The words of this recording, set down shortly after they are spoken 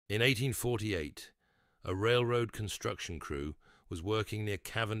In 1848, a railroad construction crew was working near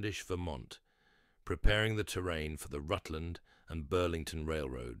Cavendish, Vermont, preparing the terrain for the Rutland and Burlington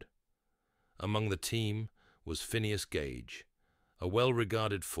Railroad. Among the team was Phineas Gage, a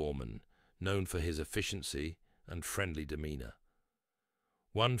well-regarded foreman known for his efficiency and friendly demeanor.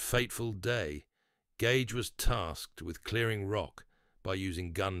 One fateful day, Gage was tasked with clearing rock by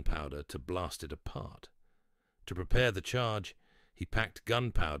using gunpowder to blast it apart. To prepare the charge, he packed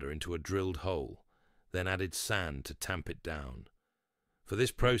gunpowder into a drilled hole, then added sand to tamp it down. For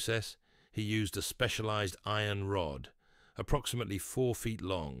this process, he used a specialized iron rod, approximately 4 feet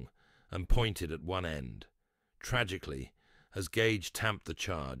long and pointed at one end. Tragically, as Gage tamped the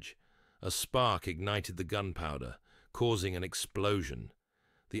charge, a spark ignited the gunpowder, causing an explosion.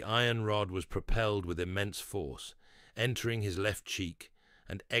 The iron rod was propelled with immense force, entering his left cheek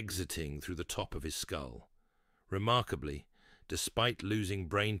and exiting through the top of his skull. Remarkably, despite losing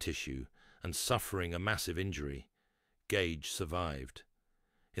brain tissue and suffering a massive injury, Gage survived.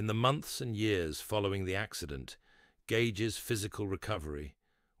 In the months and years following the accident, Gage's physical recovery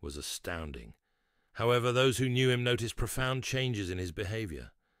was astounding. However, those who knew him noticed profound changes in his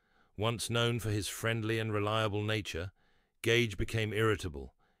behavior. Once known for his friendly and reliable nature, Gage became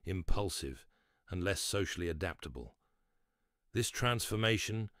irritable, impulsive, and less socially adaptable. This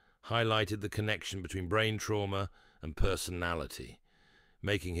transformation highlighted the connection between brain trauma and personality,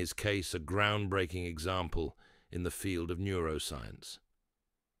 making his case a groundbreaking example in the field of neuroscience.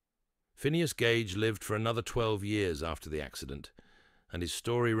 Phineas Gage lived for another 12 years after the accident, and his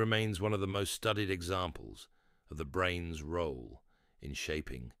story remains one of the most studied examples of the brain's role in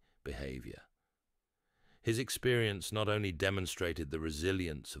shaping behavior. His experience not only demonstrated the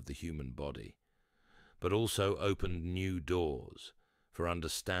resilience of the human body, but also opened new doors for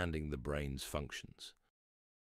understanding the brain's functions.